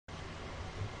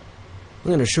I'm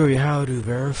going to show you how to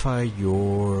verify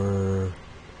your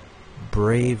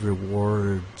Brave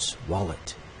Rewards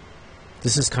wallet.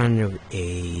 This is kind of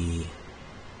a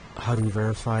how to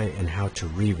verify and how to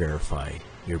re-verify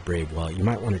your Brave wallet. You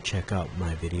might want to check out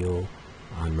my video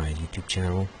on my YouTube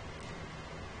channel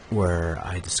where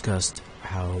I discussed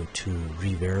how to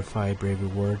re-verify Brave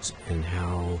Rewards and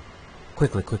how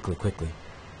quickly.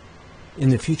 In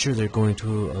the future, they're going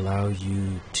to allow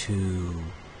you to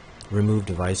remove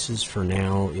devices. For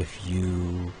now, if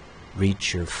you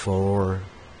reach your 4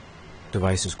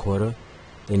 devices quota,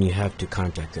 then you have to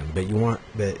contact them. But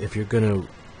if you're going to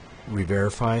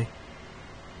re-verify,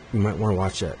 you might want to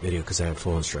watch that video because I have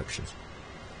full instructions.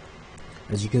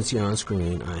 As you can see on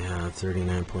screen, I have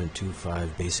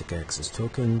 39.25 basic access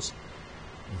tokens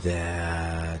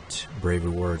that Brave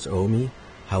Rewards owe me.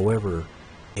 However,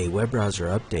 a web browser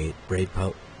update, Brave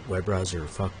web browser,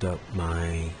 fucked up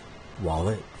my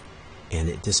wallet and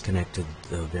it disconnected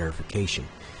the verification.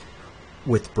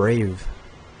 With Brave,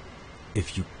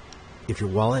 if your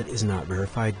wallet is not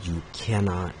verified, you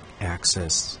cannot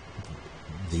access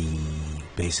the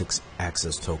basic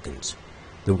access tokens.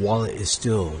 The wallet is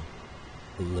still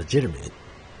legitimate,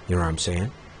 you know what I'm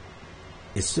saying?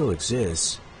 It still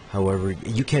exists, however,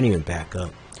 you can't even back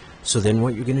up. So then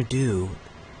what you're going to do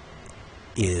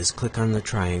is click on the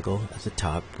triangle at the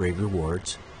top, Brave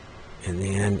Rewards, and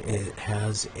then it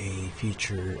has a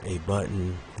feature, a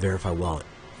button, Verify Wallet.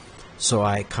 So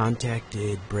I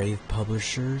contacted Brave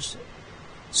Publishers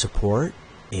support,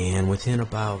 and within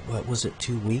about, what was it,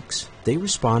 2 weeks, they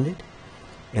responded,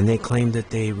 and they claimed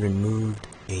that they removed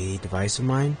a device of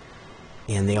mine,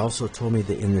 and they also told me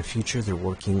that in the future they're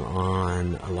working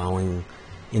on allowing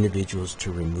individuals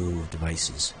to remove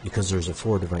devices because there's a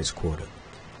 4 device quota.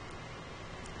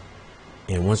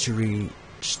 And once you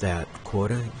reach that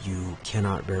quota, you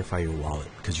cannot verify your wallet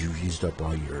because you've used up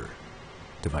all your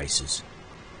devices.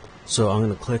 So I'm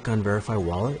going to click on Verify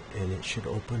Wallet, and it should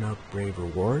open up Brave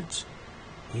Rewards,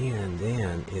 and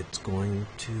then it's going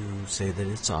to say that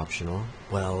it's optional.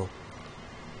 Well,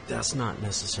 that's not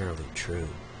necessarily true.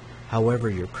 However,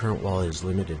 your current wallet is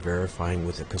limited. Verifying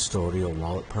with a custodial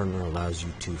wallet partner allows you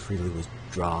to freely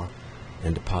withdraw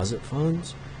and deposit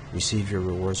funds, receive your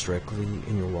rewards directly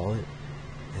in your wallet,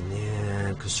 and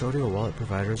then custodial wallet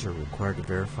providers are required to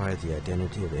verify the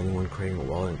identity of anyone creating a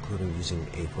wallet, including using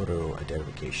a photo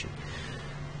identification.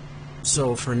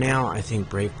 So for now, I think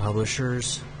Brave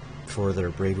Publishers, for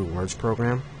their Brave Rewards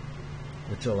program,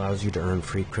 which allows you to earn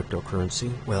free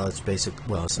cryptocurrency. Well, it's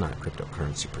not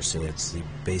cryptocurrency per se, it's the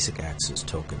basic access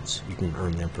tokens. You can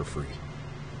earn them for free.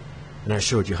 And I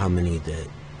showed you how many that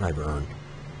I've earned.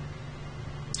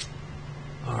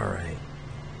 Alright.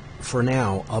 For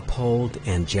now, Uphold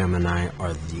and Gemini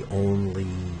are the only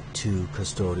 2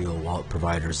 custodial wallet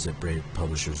providers that Brave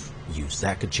Publishers use.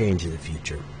 That could change in the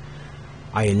future.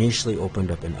 I initially opened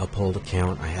up an Uphold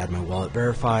account. I had my wallet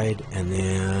verified, and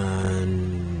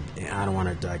then I don't want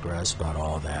to digress about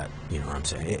all that. You know what I'm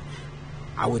saying?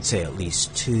 I would say at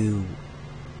least 2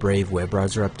 Brave web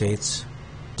browser updates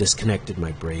disconnected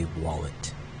my Brave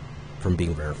wallet from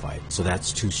being verified. So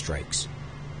that's 2 strikes.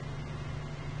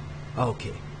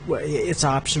 Okay. Well, it's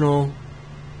optional.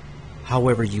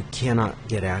 However, you cannot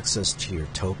get access to your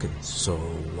tokens. So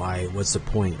what's the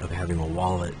point of having a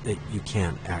wallet that you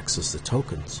can't access the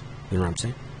tokens? You know what I'm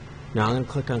saying? Now I'm going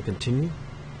to click on continue.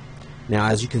 Now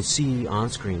as you can see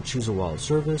on screen, choose a wallet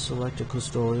service, select a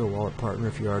custodial wallet partner.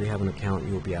 If you already have an account,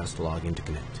 you will be asked to log in to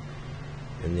connect.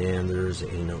 And then there's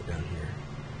a note down here.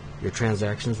 Your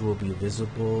transactions will be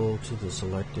visible to the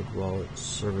selected wallet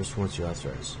service once you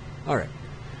authorize. Alright.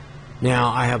 Now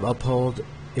I have Uphold.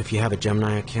 If you have a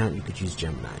Gemini account, you could use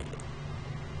Gemini.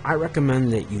 I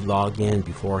recommend that you log in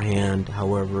beforehand.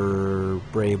 However,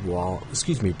 Brave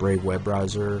web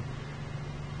browser,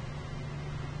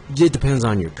 it depends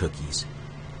on your cookies.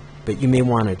 But you may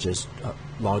want to just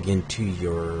log into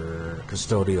your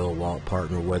custodial wallet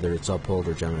partner, whether it's Uphold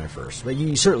or Gemini first. But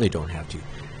you certainly don't have to.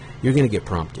 You're going to get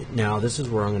prompted. Now, this is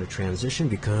where I'm going to transition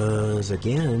because,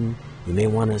 again, you may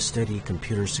want to study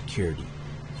computer security.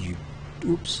 You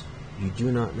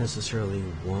do not necessarily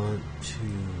want to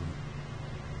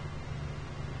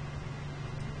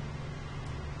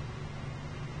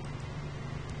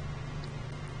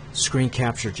screen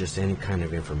capture just any kind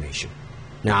of information.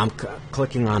 Now I'm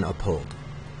clicking on Uphold.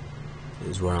 This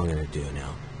is what I'm going to do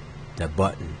now. That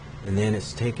button. And then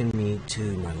it's taking me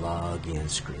to my login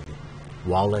screen.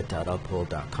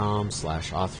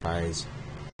 wallet.uphold.com/authorize.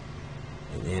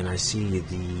 And then I see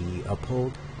the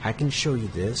Uphold. I can show you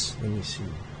this. Let me see.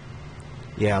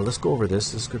 Yeah, let's go over this.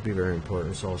 This could be very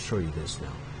important, so I'll show you this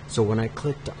now. So when I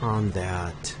clicked on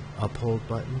that Uphold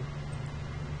button,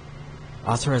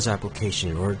 Authorize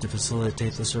application. In order to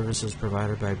facilitate the services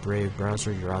provided by Brave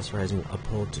browser, you're authorizing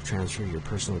Uphold to transfer your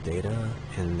personal data,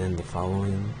 and then the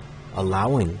following,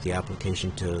 allowing the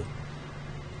application to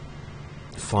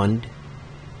fund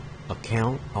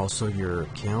account, also your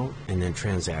account, and then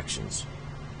transactions.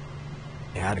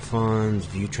 Add funds,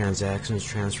 view transactions,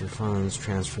 transfer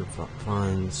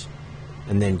funds,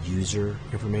 and then user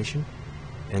information.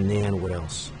 And then what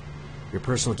else? Your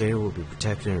personal data will be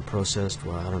protected and processed.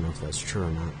 Well, I don't know if that's true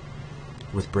or not.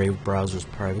 With Brave browser's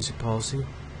privacy policy,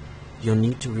 you'll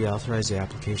need to reauthorize the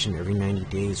application every 90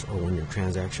 days or when your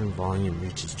transaction volume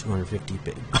reaches 250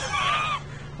 bit.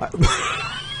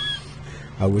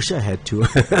 I wish I had two.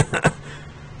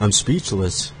 I'm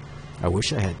speechless. I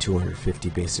wish I had 250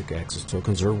 basic access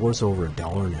tokens. They're worth over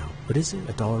 $1 now. What is it?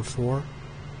 $1.04?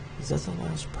 Is that the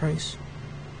last price?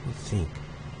 I think.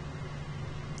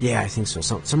 Yeah, I think so.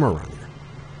 Somewhere around there.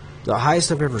 The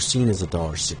highest I've ever seen is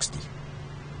 $1.60.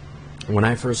 When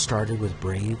I first started with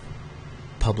Brave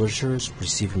publishers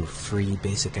receiving free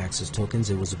basic access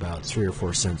tokens, it was about 3 or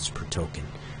 4 cents per token.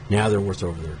 Now they're worth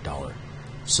over $1.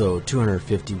 So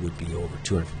 250 would be over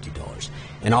 $250.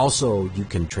 And also you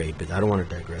can trade, but I don't want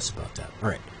to digress about that. All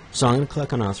right. So I'm going to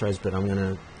click on authorize, but I'm going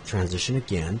to transition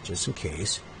again just in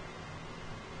case.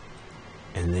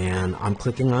 And then I'm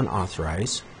clicking on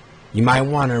authorize. You might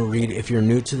want to read, if you're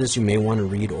new to this, you may want to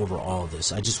read over all of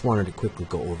this. I just wanted to quickly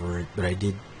go over it, but I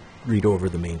did read over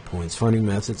the main points. Funding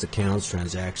methods, accounts,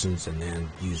 transactions, and then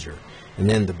user. And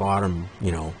then the bottom,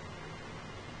 you know,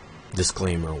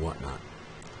 disclaimer or whatnot.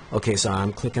 Okay, so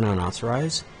I'm clicking on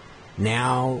authorize.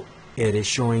 Now it is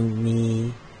showing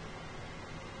me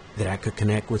that I could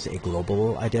connect with a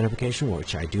global identification,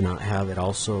 which I do not have. It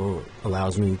also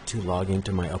allows me to log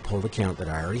into my Uphold account that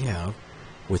I already have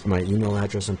with my email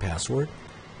address and password,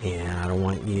 and I don't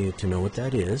want you to know what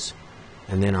that is.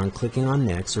 And then I'm clicking on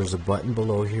next. There's a button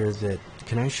below here that,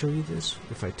 can I show you this?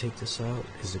 If I take this out,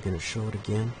 is it going to show it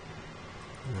again?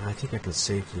 No, I think I can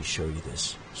safely show you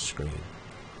this screen.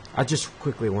 I just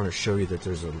quickly want to show you that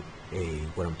there's a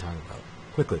what I'm talking about.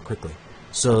 Quickly.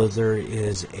 So there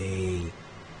is a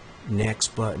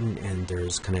next button and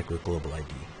there's connect with global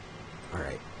ID.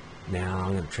 Alright, now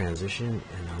I'm going to transition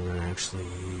and I'm going to actually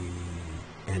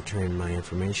enter in my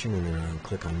information, and then I'm going to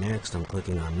click on next. I'm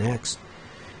clicking on next.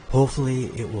 Hopefully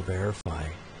it will verify.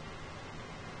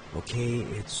 Okay,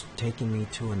 it's taking me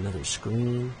to another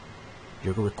screen.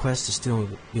 Your request is still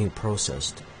being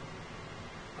processed.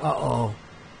 Uh-oh.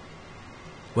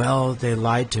 Well, they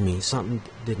lied to me. Something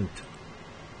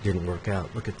didn't work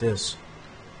out. Look at this.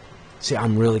 See,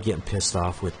 I'm really getting pissed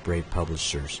off with Brave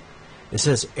publishers. It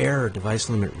says error, device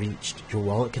limit reached. Your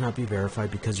wallet cannot be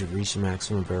verified because you've reached the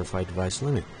maximum verified device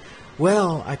limit.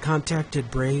 Well, I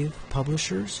contacted Brave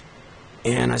publishers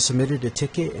and I submitted a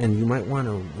ticket, and you might want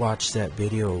to watch that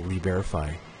video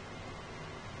re-verify.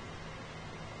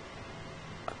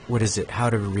 What is it? How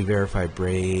to re-verify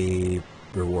Brave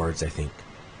rewards, I think.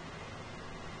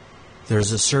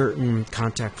 There's a certain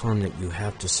contact form that you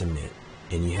have to submit,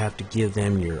 and you have to give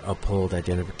them your Uphold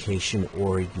identification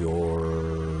or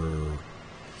your,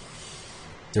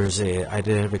 there's a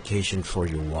identification for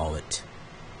your wallet.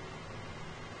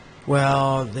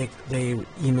 Well, they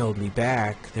emailed me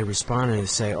back. They responded and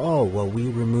say, oh, well, we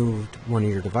removed one of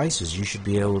your devices. You should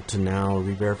be able to now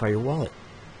re-verify your wallet.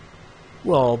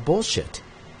 Well, bullshit.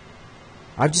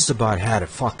 I've just about had a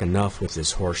fuck enough with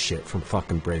this horse shit from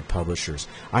fucking Brave publishers.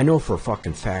 I know for a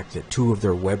fucking fact that 2 of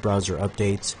their web browser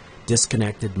updates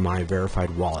disconnected my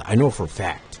verified wallet. I know for a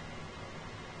fact.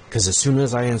 Because as soon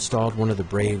as I installed one of the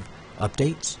Brave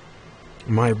updates,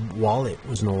 my wallet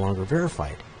was no longer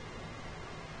verified.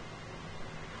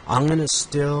 I'm going to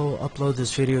still upload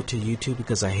this video to YouTube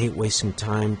because I hate wasting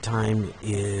time. Time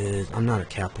is... I'm not a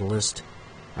capitalist.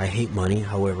 I hate money.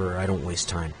 However, I don't waste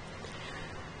time.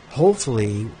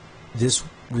 Hopefully, this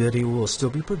video will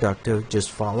still be productive. Just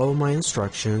follow my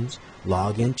instructions.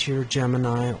 Log into your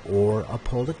Gemini or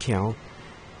Uphold account.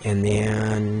 And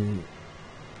then,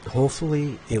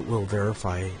 hopefully, it will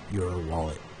verify your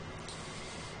wallet.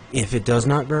 If it does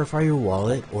not verify your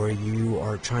wallet, or you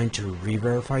are trying to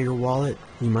re-verify your wallet,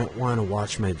 you might want to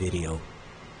watch my video.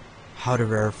 How to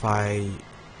re-verify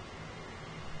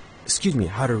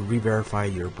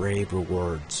your Brave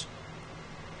rewards.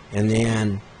 And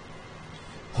then,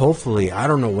 hopefully, I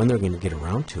don't know when they're going to get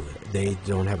around to it. They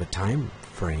don't have a time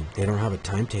frame. They don't have a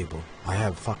timetable. I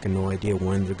have fucking no idea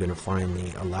when they're going to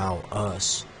finally allow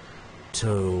us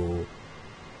to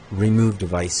remove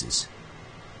devices.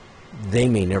 They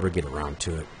may never get around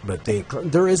to it, but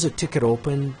there is a ticket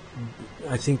open.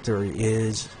 I think there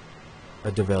is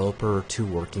a developer or 2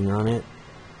 working on it.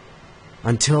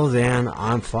 Until then,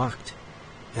 I'm fucked.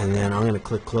 and then I'm going to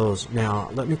click close. Now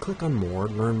let me click on more,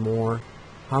 learn more.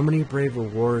 How many Brave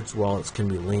Rewards wallets can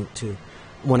be linked to?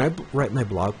 When I write my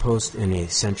blog post in a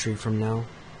century from now,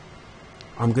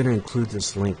 I'm going to include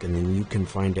this link, and then you can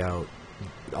find out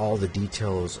all the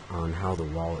details on how the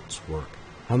wallets work.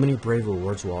 How many Brave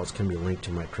Rewards wallets can be linked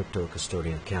to my crypto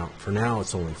custodian account? For now,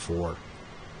 it's only 4.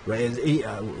 Right?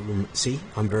 See,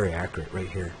 I'm very accurate right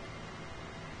here.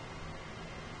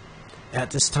 At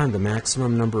this time, the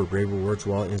maximum number of Brave Rewards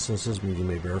wallet instances you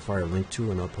may verify or link to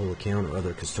an uphold account or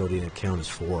other custodian account is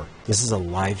 4. This is a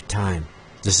lifetime.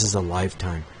 This is a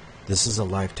lifetime. This is a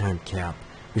lifetime cap,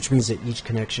 which means that each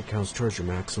connection counts towards your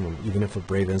maximum, even if a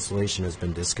Brave installation has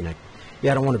been disconnected.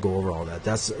 Yeah, I don't want to go over all that.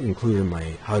 That's included in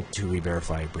my how to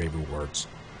re-verify Brave Rewards.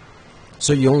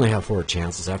 So you only have 4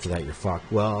 chances. After that, you're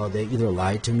fucked. Well, they either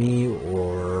lied to me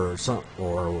or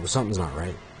something's not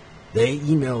right. They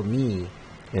emailed me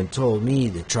and told me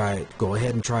to try it. Go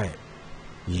ahead and try it.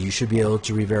 You should be able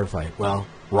to re-verify it. Well,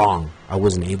 wrong. I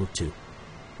wasn't able to. You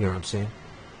know what I'm saying?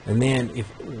 And then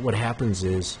what happens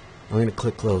is, I'm going to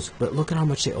click close. But look at how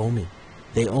much they owe me.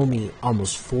 They owe me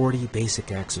almost 40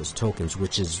 basic access tokens,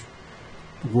 which is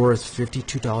worth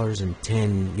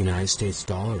 $52.10 United States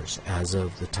dollars as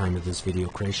of the time of this video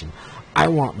creation. I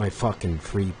want my fucking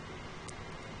free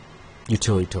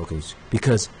utility tokens,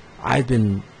 because I've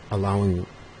been allowing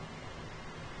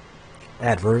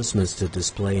advertisements to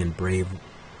display in Brave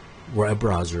web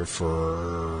browser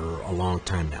for a long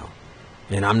time now,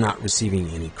 and I'm not receiving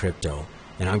any crypto,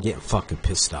 and I'm getting fucking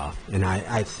pissed off. And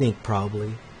I think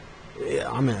probably,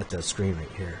 I'm at that screen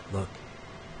right here, look,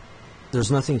 there's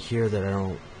nothing here that I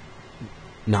don't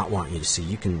not want you to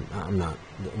see. I'm not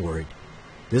worried.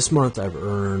 This month I've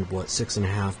earned, what,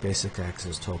 6.5 basic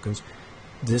access tokens.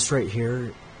 This right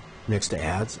here next to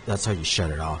ads, that's how you shut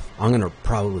it off. I'm going to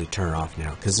probably turn it off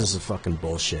now, because this is fucking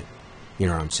bullshit. You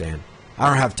know what I'm saying? I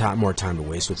don't have more time to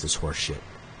waste with this horse shit.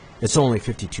 It's only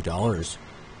 $52,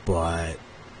 but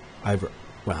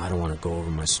well, I don't want to go over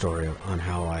my story on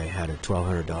how I had a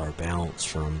 $1,200 balance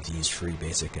from these free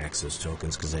basic access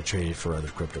tokens because I traded for other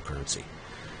cryptocurrency.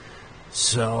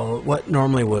 So what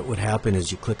would happen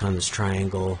is you click on this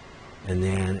triangle, and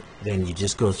then you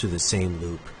just go through the same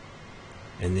loop,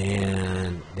 and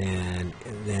then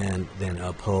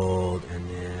uphold, and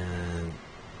then,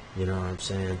 you know what I'm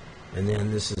saying? And then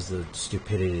this is the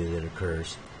stupidity that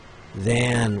occurs.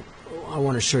 Then I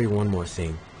want to show you one more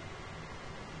thing.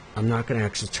 I'm not going to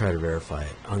actually try to verify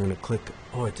it. I'm going to click,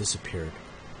 oh, it disappeared.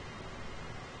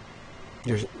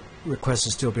 Your request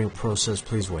is still being processed,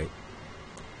 please wait.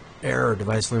 Error,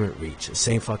 device limit reached.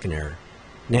 Same fucking error.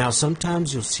 Now,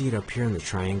 sometimes you'll see it up here in the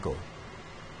triangle.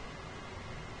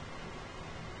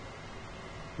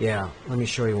 Yeah, let me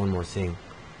show you one more thing.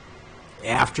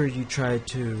 After you try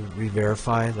to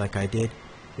re-verify, like I did,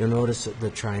 you'll notice that the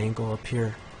triangle up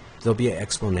here, there'll be an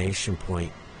exclamation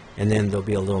point, and then there'll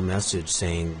be a little message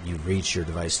saying you've reached your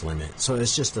device limit. So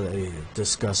it's just a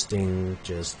disgusting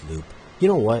loop. You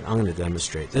know what? I'm going to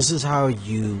demonstrate. This is how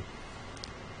you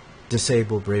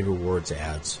disable Brave Rewards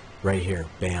ads. Right here.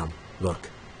 Bam. Look.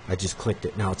 I just clicked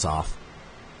it. Now it's off.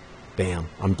 Bam.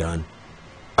 I'm done.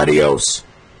 Adios.